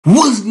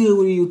What's good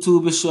with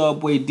YouTube? It's your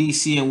boy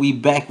DC and we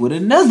back with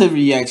another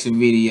reaction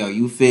video,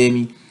 you feel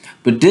me?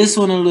 But this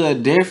one a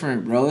little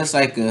different, bro. It's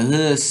like a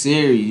hood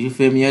series, you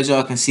feel me? As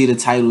y'all can see the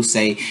title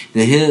say,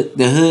 the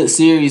hood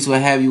series will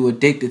have you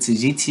addicted to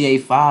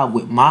GTA 5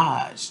 with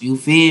mods, you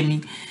feel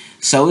me?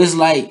 So it's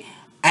like,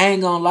 I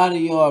ain't gonna lie to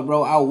y'all,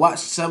 bro. I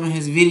watched some of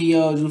his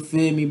videos, you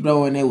feel me,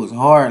 bro, and it was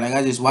hard. Like,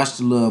 I just watched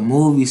the little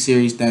movie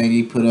series thing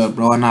he put up,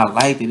 bro, and I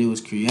liked it. It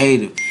was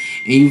creative.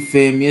 And you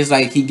feel me? It's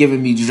like he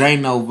giving me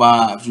Drano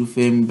vibes, you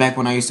feel me? Back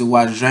when I used to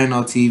watch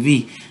Drano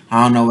TV.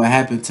 I don't know what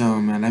happened to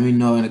him, man. Let me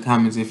know in the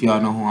comments if y'all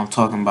know who I'm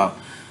talking about.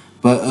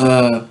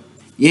 But,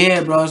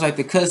 yeah, bro, it's like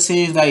the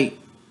cutscenes, like,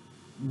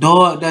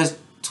 dog that's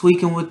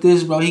tweaking with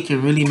this, bro, he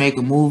can really make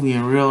a movie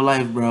in real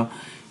life, bro.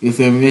 You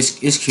feel me?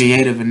 It's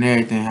creative and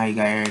everything, how you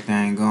got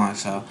everything going.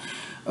 So,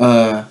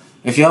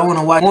 if y'all want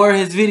to watch more of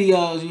his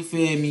videos, you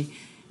feel me,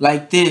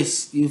 like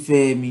this, you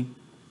feel me,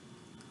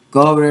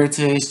 go over there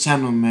to his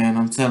channel, man.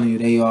 I'm telling you,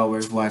 they all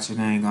worth watching,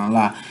 I ain't gonna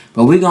lie.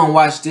 But we gonna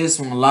watch this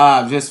one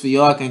live just for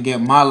y'all can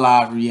get my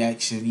live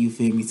reaction, you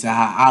feel me, to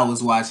how I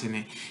was watching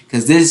it.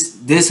 Because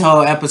this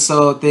whole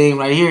episode thing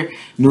right here,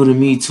 new to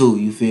me too,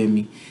 you feel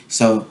me.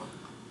 So,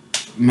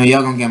 man,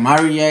 y'all gonna get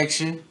my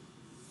reaction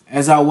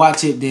as I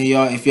watch it. Then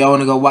y'all, if y'all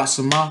wanna go watch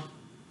some more,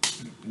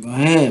 go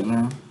ahead,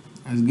 man.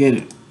 Let's get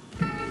it.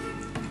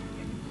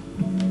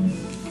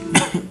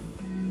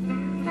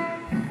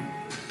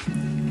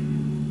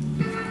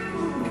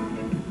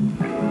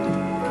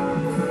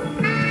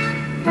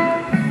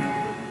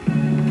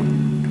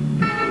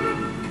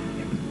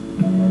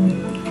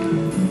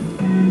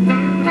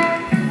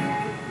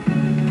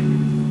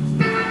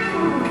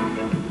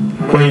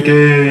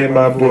 Quinky,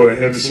 my boy,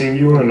 haven't seen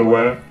you in a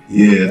while.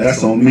 Yeah,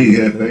 that's on me,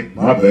 Hefe.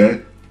 My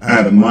bad. I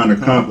had a minor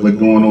conflict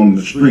going on in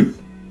the streets.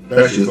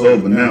 That shit's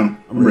over now.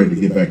 I'm ready to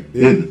get back to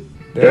business.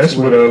 That's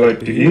what I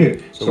like to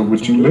hear. So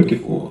what you looking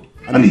for?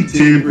 I need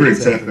 10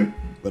 bricks, Hefe.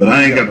 But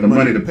I ain't got the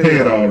money to pay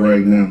it all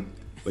right now.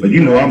 But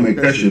you know I'll make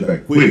that shit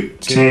back quick.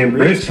 10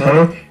 bricks,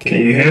 huh?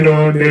 Can you handle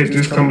all that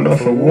just coming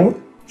off a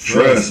war?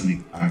 Trust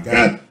me, I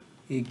got it.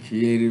 He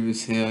creative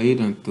as hell. He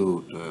done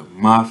threw the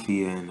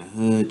mafia in the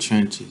hood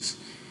trenches.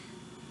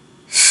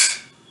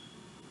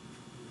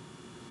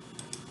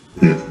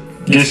 Yeah.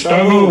 Get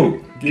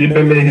started. Get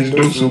them in his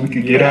dope so we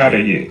can get out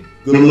of here.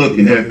 Good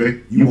looking,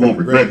 Hefe. You won't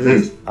regret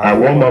this. I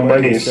want my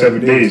money in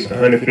 7 days,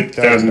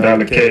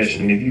 $150,000 cash.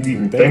 And if you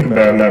even think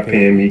about not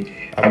paying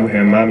me, I will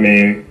have my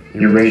man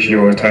erase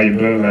your entire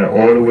bloodline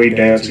all the way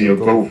down to your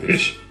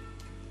goldfish.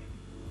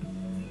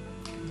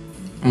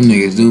 Them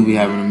niggas do be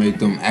having to make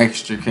them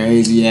extra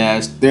crazy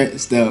ass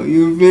threats though,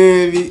 you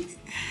feel me?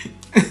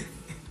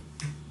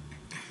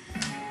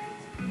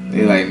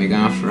 They like, nigga,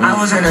 I'm from. I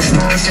was in a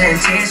storm, saying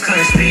tears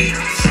couldn't speak.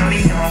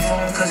 Shorty on my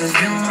phone, cause it's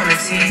blue on the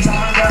T.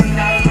 Told my brother,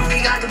 he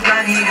got the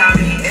black, he got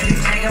me. If you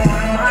take it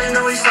one of mine,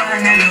 know he's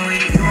starting every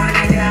week. You wanna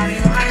get down,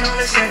 you know I know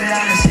the shit that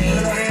I done seen.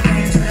 You know it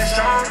ain't too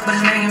strong, but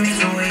it's making me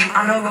too weak.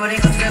 I know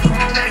Brody comes to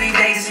home every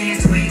day to see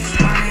his tweets.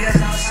 My niggas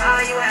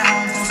outside, you at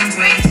home, post some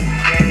tweets.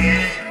 Yeah,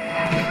 yeah.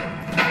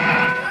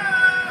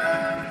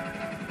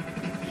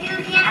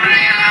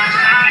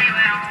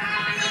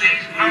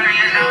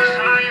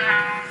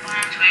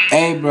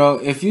 Hey, bro,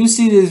 if you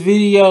see this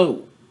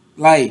video,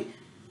 like,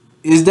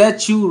 is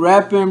that you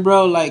rapping,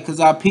 bro? Like, cause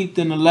I peeped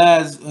in the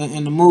last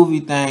in the movie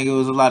thing, it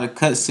was a lot of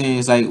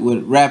cutscenes like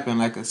with rapping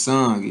like a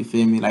song. You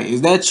feel me? Like,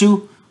 is that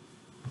you?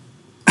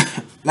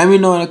 Let me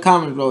know in the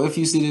comments, bro, if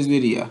you see this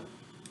video.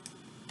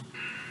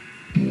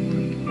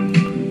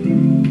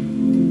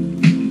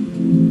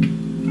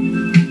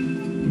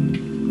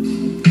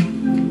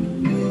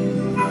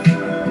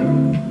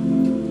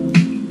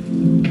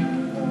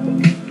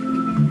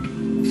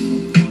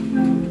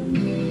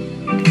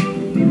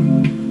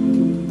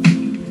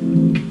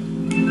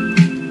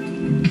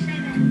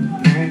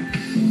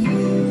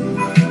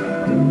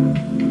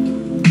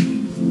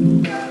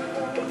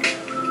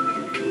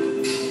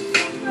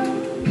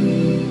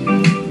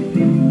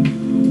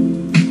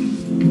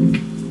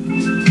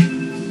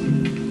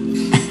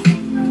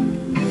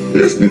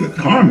 This nigga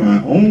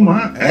Carmine on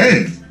my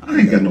ass. I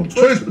ain't got no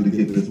choice but to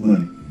get this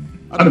money.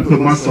 I done put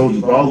my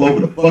soldiers all over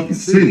the fucking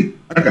city.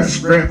 I got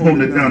Scrap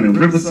holding it down in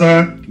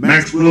Riverside,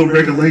 Maxwell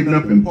regulating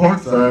up in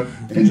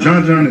Parkside, and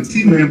John and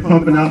T-Man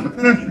pumping out in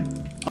the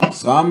country.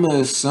 So I'm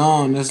gonna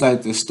assume that's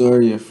like the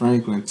story of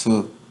Franklin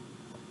too.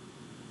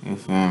 You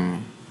feel me?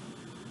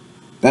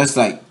 That's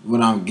like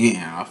what I'm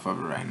getting off of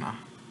it right now.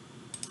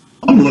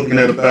 I'm looking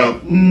at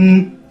about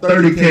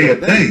 30K a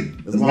day.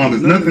 As long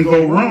as nothing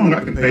go wrong,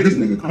 I can pay this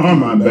nigga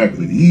Carmine back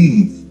with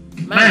ease.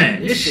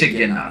 Man, this shit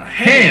getting out of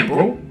hand,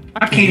 bro.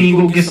 I can't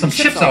even go get some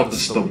chips out the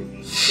store.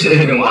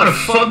 Shit, why the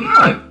fuck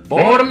not?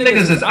 All them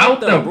niggas is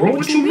out there, bro.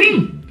 What you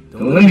mean?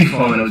 Don't let me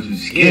find out you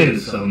scared or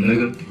something,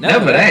 nigga.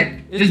 Never that.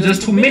 It's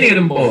just too many of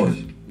them boys.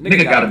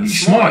 Nigga gotta be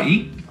smart,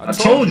 E. I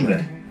told you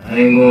that. I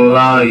ain't gonna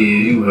lie, yeah,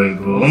 you right,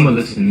 bro. I'ma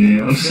listen,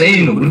 man. I'm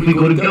saying it. What if we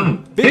go together?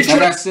 Like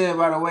I said,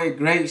 by the way,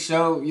 great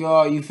show,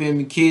 y'all. You feel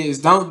me, kids?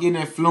 Don't get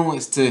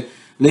influenced to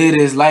live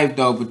this life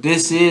though. But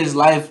this is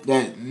life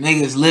that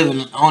niggas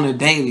living on a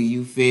daily.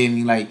 You feel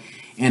me? Like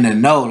in the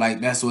know,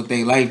 like that's what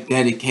they life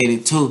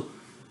dedicated to.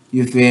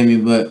 You feel me?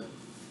 But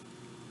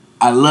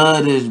I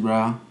love this,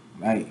 bro.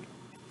 Like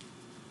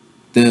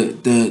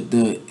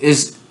the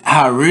it's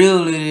how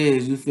real it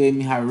is. You feel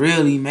me? How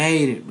real he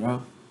made it,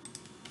 bro.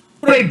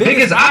 They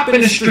biggest op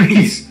in the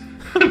streets.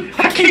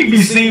 I can't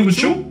be seen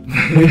with you.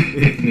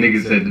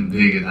 Niggas said the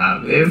biggest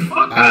op. Man,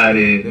 fuck out of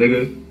here,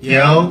 nigga.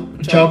 Yo,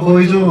 what y'all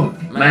boys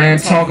on? Man,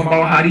 talking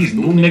about how these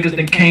new niggas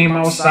that came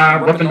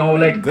outside repping all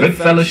that good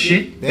fella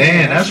shit.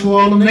 Damn, that's who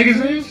all them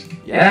niggas is?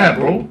 Yeah,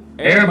 bro.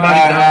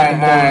 Everybody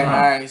down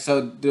Alright.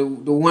 So the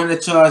one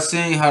that y'all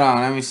seen, hold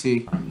on, let me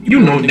see.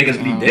 You know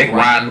niggas be dick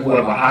riding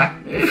whoever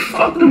hot. Man,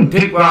 fuck them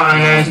dick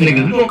riding ass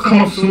niggas. We gonna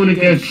come up soon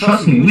again.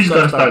 Trust me, we just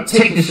gotta start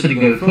taking this shit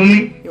again. Feel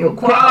me? Yo,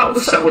 crowd,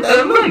 what's up with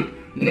that mic?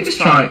 Niggas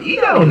trying to eat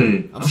out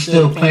here. I'm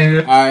still playing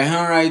it. Alright,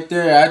 him right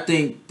there, I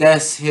think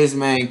that's his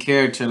main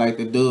character, like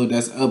the dude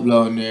that's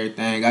uploading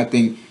everything. I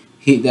think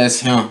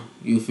that's him.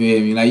 You feel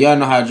me? Like y'all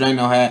know how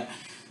Drano had.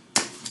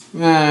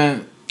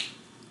 Man,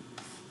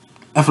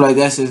 I feel like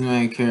that's his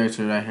main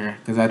character right here.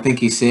 Cause I think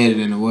he said it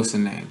in the what's the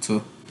name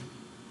too.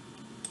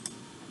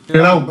 Get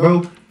it out,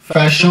 bro.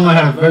 Fashion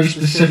had a very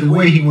specific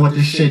way he want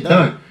this shit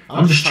done.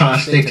 I'm just trying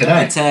to stick to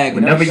that. Tag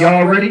Whenever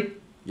y'all ready,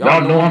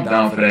 y'all know I'm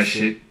down for that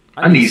shit.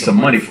 I need some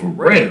money for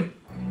real.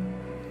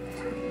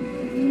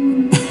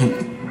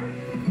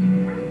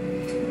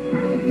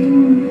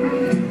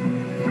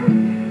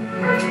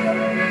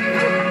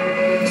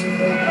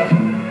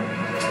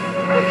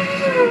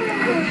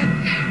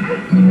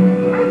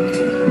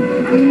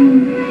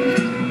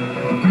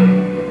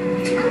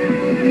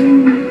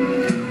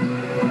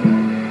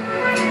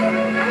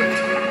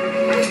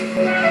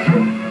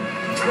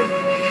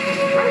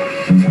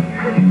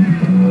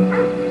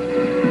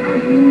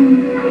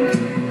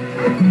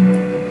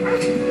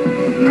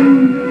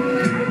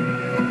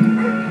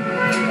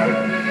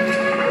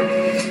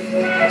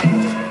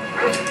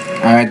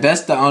 Alright,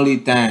 that's the only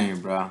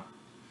thing, bro.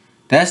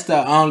 That's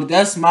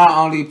my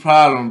only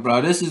problem,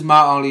 bro. This is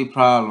my only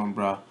problem,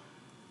 bro.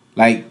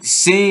 Like,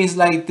 scenes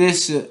like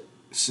this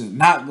should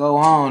not go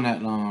on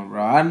that long,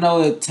 bro. I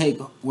know it take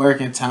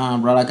working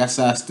time, bro. Like I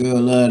said, I still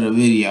love the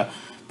video.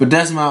 But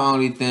that's my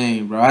only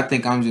thing, bro. I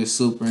think I'm just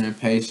super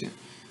impatient.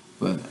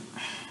 But,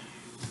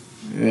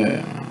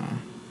 yeah, man.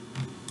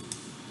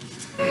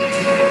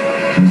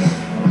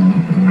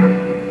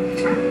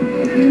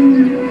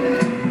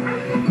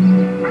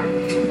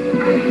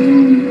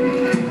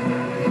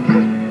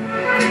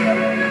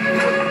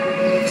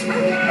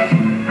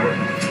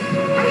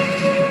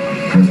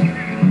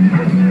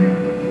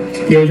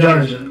 Yo,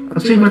 Georgia, I'll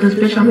tell you about this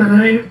bitch I'm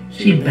out here.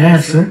 She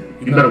bad, son.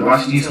 You better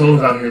watch these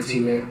hoes out here,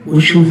 T-Man.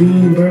 What you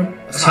mean, bro?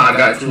 That's how I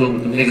got to it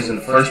with the niggas in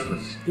the first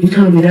place. You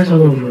telling me that's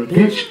all over a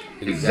bitch?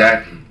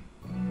 Exactly.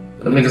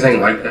 Them niggas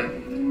ain't like that.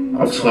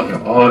 I was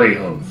fucking all they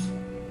hoes.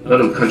 None of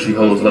them country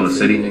hoes love a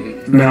city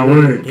nigga. Now,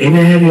 word, they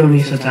been heavy on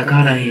me since I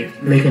got out here.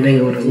 Make a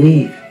nigga wanna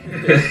leave.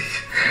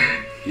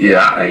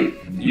 Yeah,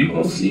 you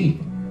gon' see.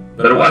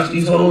 Better watch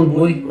these hoes,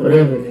 boy.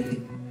 Whatever,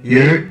 nigga.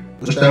 Yeah?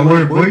 What's that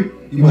word, boy?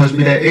 You must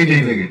be that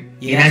AJ nigga.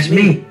 Yeah, that's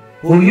me.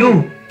 Who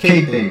you?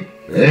 K thing.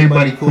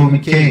 Everybody call me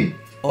Kane.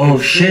 Oh,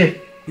 shit.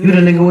 You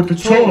the nigga with the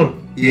tour.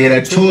 Yeah,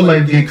 that tour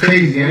life get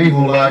crazy. I ain't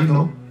gonna lie, you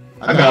know.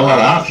 I got a lot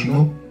of options, you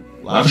know.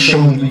 A lot of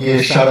shows be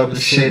getting shot up and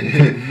shit.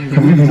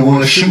 And we be the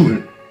one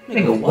shooting.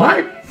 Nigga,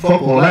 what?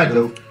 Fuck all that,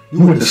 though.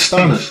 You with the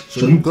stunners,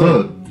 so you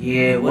good.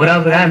 Yeah,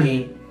 whatever that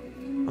mean.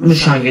 I'm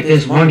just trying to get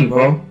this money,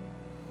 bro.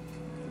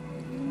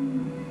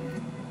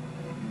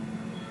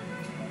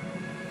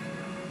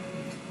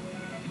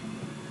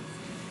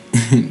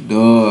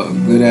 Dog,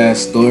 good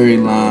ass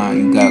storyline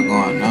you got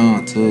going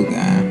on too,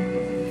 guy.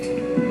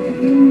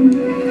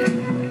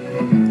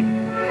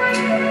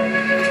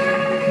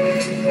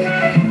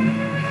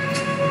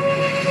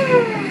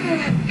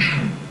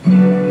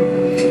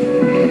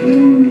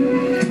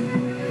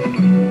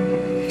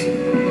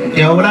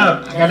 Yo, what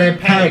up? I got that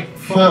pack.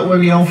 Fuck with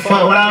me, don't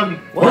fuck without me.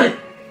 What?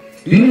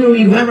 Do you know where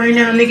you at right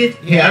now, nigga?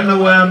 Yeah, I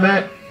know where I'm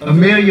at.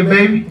 Amelia,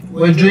 baby.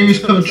 Where dreams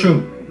come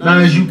true. Now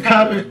is you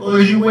copping or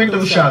is you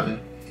window shopping?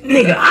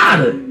 Nigga,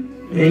 outta.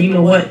 Man, you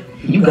know what?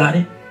 You got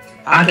it.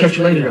 I'll catch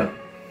you later, though.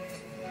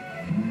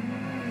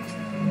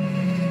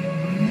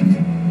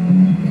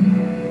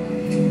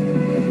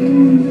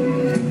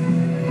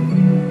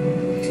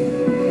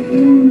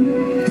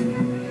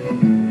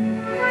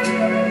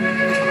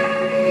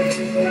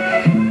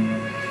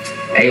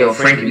 Hey, yo,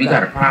 Frankie, we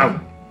got a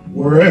problem.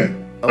 Where at?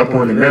 Up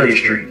on Amelia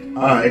Street.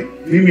 Alright,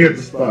 meet me at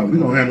the spot. We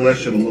gonna handle that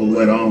shit a little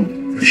later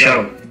on. For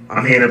sure.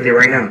 I'm heading up there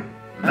right now.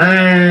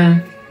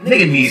 Man,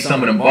 nigga need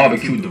some of them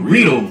barbecue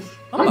Doritos.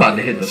 I'm about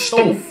to hit the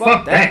stove.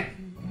 Fuck that.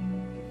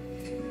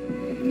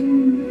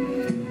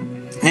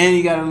 And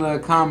you got a little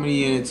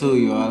comedy in it too,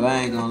 y'all. I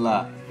ain't gonna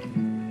lie.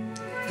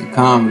 The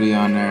comedy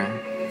on there.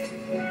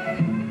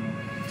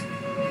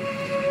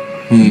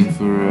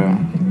 For real.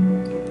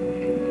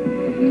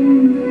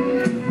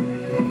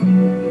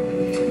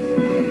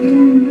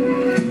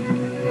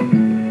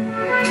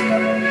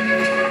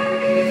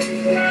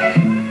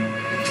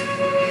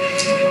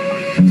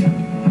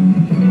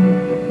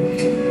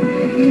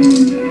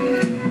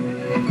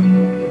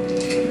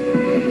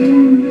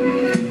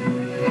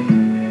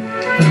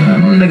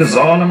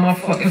 was all in my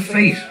fucking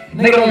face.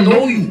 Nigga don't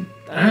know you.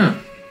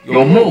 Damn.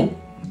 Yo, Mo,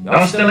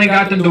 y'all still ain't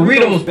got them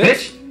Doritos,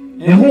 bitch.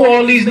 And who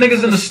all these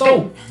niggas in the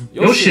stove?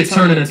 Your shit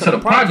turning into the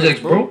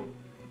projects, bro.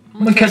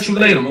 I'm gonna catch you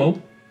later,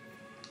 Mo.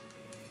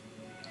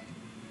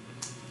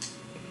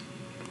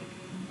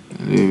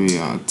 Maybe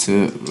on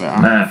tip, bro.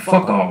 Man,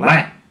 fuck all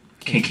that.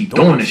 Can't keep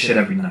doing this shit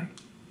every night.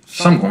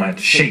 Some gonna have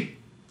to shake.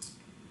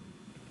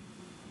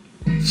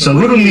 So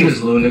riddle me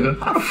this, little nigga.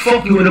 How the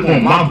fuck you end up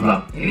on my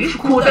block? And you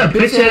cool with that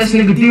bitch ass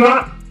nigga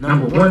D-Rock?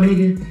 Number one,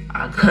 nigga,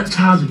 I cut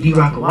ties with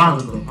D-Rock a while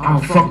ago. I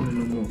don't fuck with him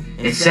no more.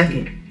 And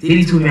second,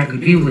 Diddy told me I could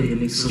be with him,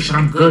 nigga, so shit,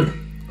 I'm good.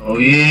 Oh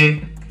yeah?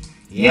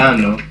 Yeah, I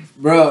know.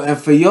 Bro, and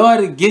for y'all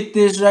to get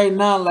this right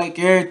now, like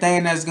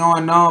everything that's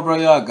going on, bro,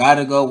 y'all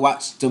gotta go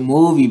watch the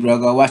movie, bro.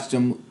 Go watch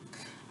the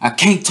I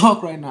can't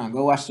talk right now.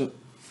 Go watch the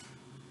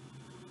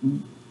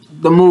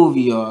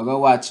movie, y'all. Go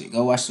watch it.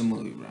 Go watch the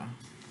movie, bro.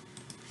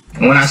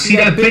 And when I see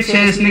that bitch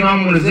ass nigga,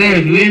 I'm on his ass,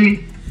 you hear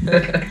me?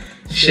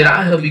 Shit,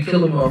 I'll help you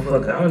kill a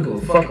motherfucker. I don't give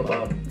a fuck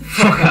about him.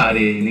 Fuck out of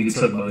here, nigga.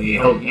 Talk about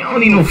your help. I don't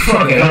need no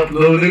fucking help,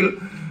 little nigga.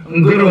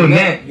 I'm good on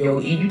that.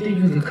 Yo, E, you think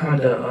you could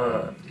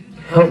kinda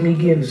help me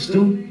get in the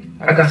stew?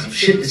 I got some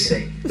shit to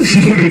say. This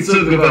nigga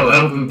talking about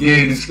helping get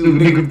in the stew,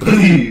 nigga,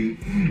 please.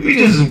 We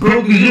just as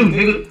broke as you,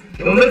 nigga.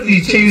 Don't let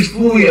these chains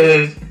fool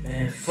your ass.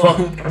 Man, fuck.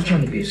 I'm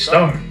trying to be a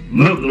star.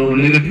 Look, little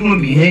nigga, if you wanna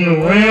be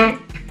hanging around,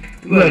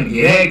 you gotta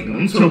be acting.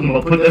 I'm talking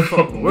about put that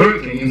fucking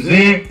work in, you know what I'm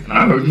saying? And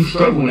I heard you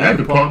struggle in that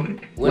department.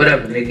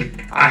 Whatever, nigga.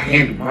 I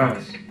handle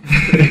mine.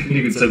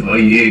 Nigga talking about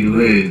you handle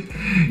his.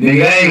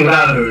 Nigga, I ain't what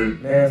I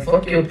heard. Man,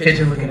 fuck your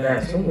pigeon looking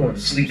ass. I'm going to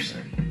sleep,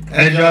 son.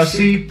 As y'all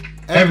see,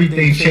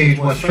 everything changed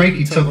once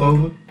Frankie took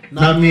over.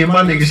 Now me and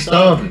my niggas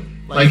starving.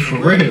 Like, for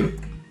real.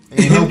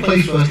 Ain't no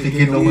place for us to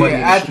get no money.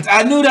 Yeah,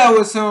 I knew that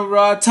was him,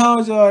 bro. I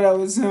told y'all that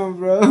was him,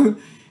 bro.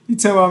 You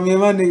talking about me and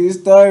my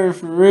niggas starving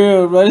for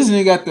real, bro. This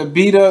nigga got the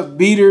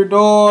beater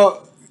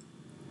dog.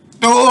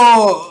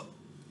 Dog.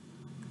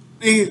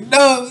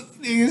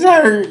 Niggas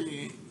hurt.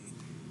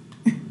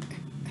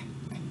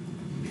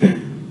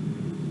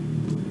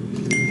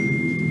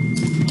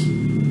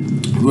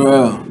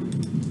 Bro,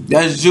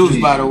 that's juice,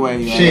 by the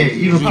way. Y'all. Shit,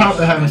 even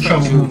Papa having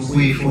trouble moving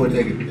weed for a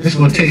nigga. It's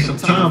gonna take some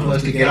time for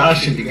us to get our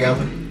shit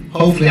together.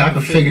 Hopefully I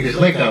can figure this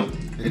lick out.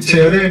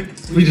 Until then,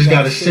 we just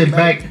gotta sit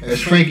back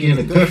as Frankie and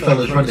the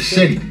Goodfellas run the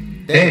city.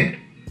 Damn.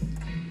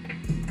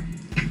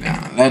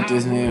 Nah, let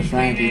this nigga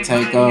Frankie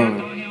take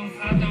over.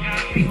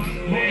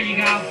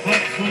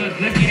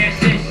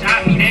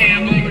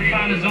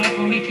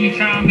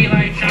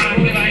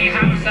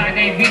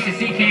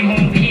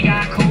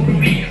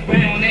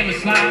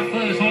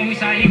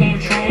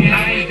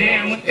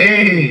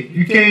 Hey,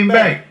 you came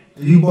back.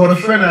 You bought a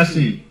friend, I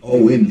see.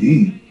 Oh,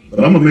 indeed.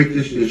 But I'm gonna make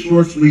this shit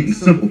short, sweet, and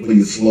simple for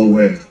your slow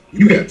ass.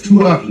 You got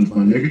two options,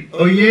 my nigga.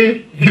 Oh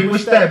yeah? Hey,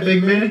 what's that,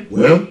 big man?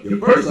 Well, your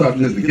first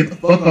option is to get the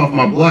fuck off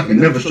my block and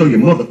never show your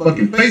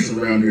motherfucking face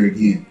around here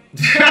again.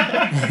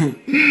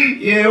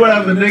 Yeah,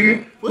 whatever,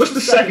 nigga. What's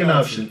the second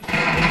option?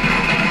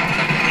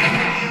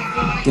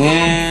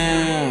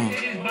 Damn.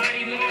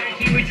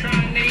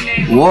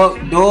 Walk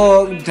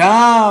dog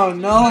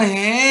down. No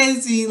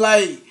hands. He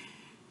like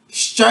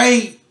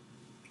straight.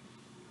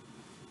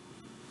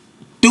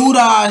 Do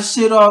that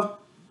shit off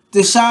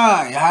the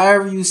side.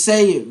 However you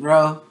say it,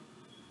 bro.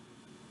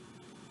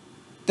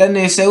 That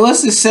nigga say,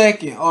 what's the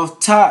second? Off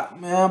top,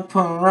 man. I'm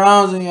putting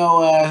rounds in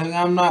your ass. Nigga,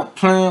 I'm not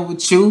playing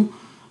with you.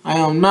 I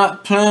am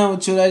not playing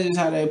with you. That's just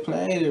how they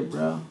played it,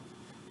 bro.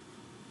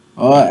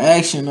 All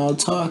action, no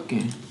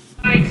talking.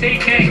 Like take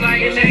cash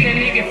like let that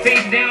nigga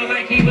face down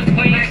like he was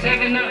playing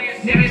 7-Up.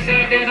 Nigga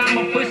said that I'm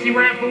a pussy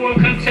rapper or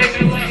come test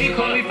you. He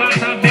called me 5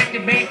 times back to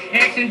back.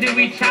 Action, do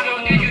we chop?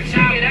 Did you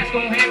chop? Yeah, that's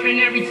gonna happen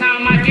every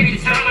time I get you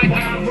chop. Like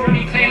God, bro,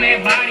 he claim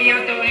that body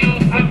out there. He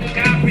don't fuck the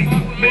guy.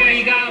 Boy,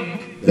 he got.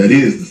 That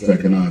is the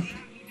second option.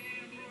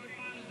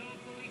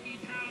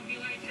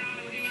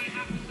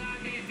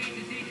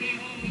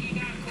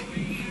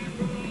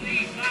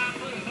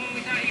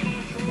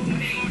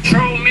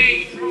 Troll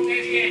me.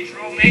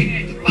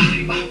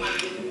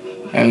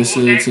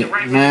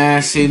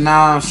 Man, see,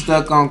 now I'm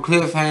stuck on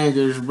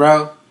cliffhangers,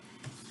 bro.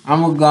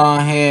 I'm gonna go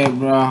ahead,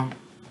 bro.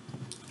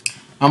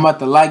 I'm about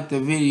to like the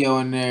video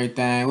and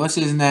everything. What's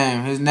his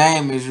name? His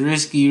name is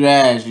Risky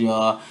Raj,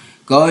 y'all.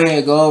 Go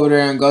ahead, go over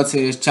there and go to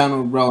his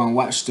channel, bro, and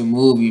watch the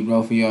movie,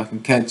 bro, for y'all can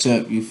catch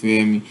up, you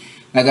feel me?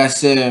 Like I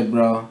said,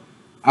 bro,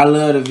 I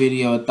love the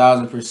video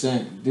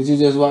 1000%. Did you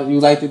just watch? You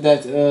liked it,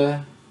 that,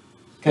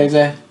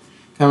 KJ?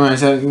 Come on,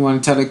 so you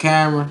want to tell the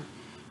camera?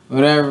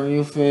 Whatever,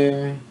 you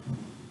feel me?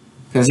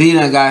 Because he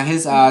done got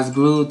his eyes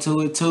glued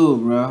to it too,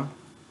 bro.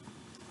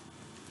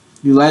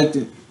 You liked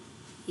it?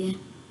 Yeah.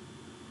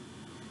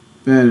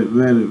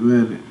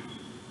 Better.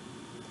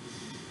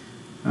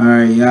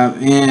 Alright, y'all.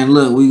 And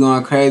look, we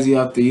going crazy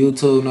off the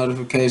YouTube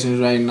notifications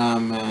right now,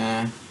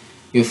 man.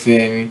 You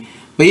feel me?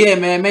 But yeah,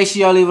 man, make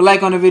sure y'all leave a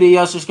like on the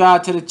video,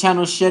 subscribe to the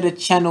channel, share the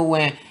channel,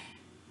 and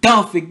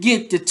don't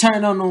forget to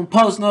turn on them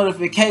post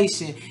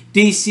notification.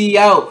 DC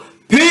out.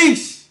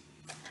 Peace!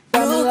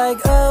 Got me like,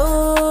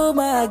 oh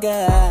my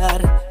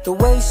God. The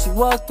way she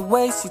walk, the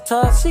way she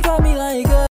talk, she got me like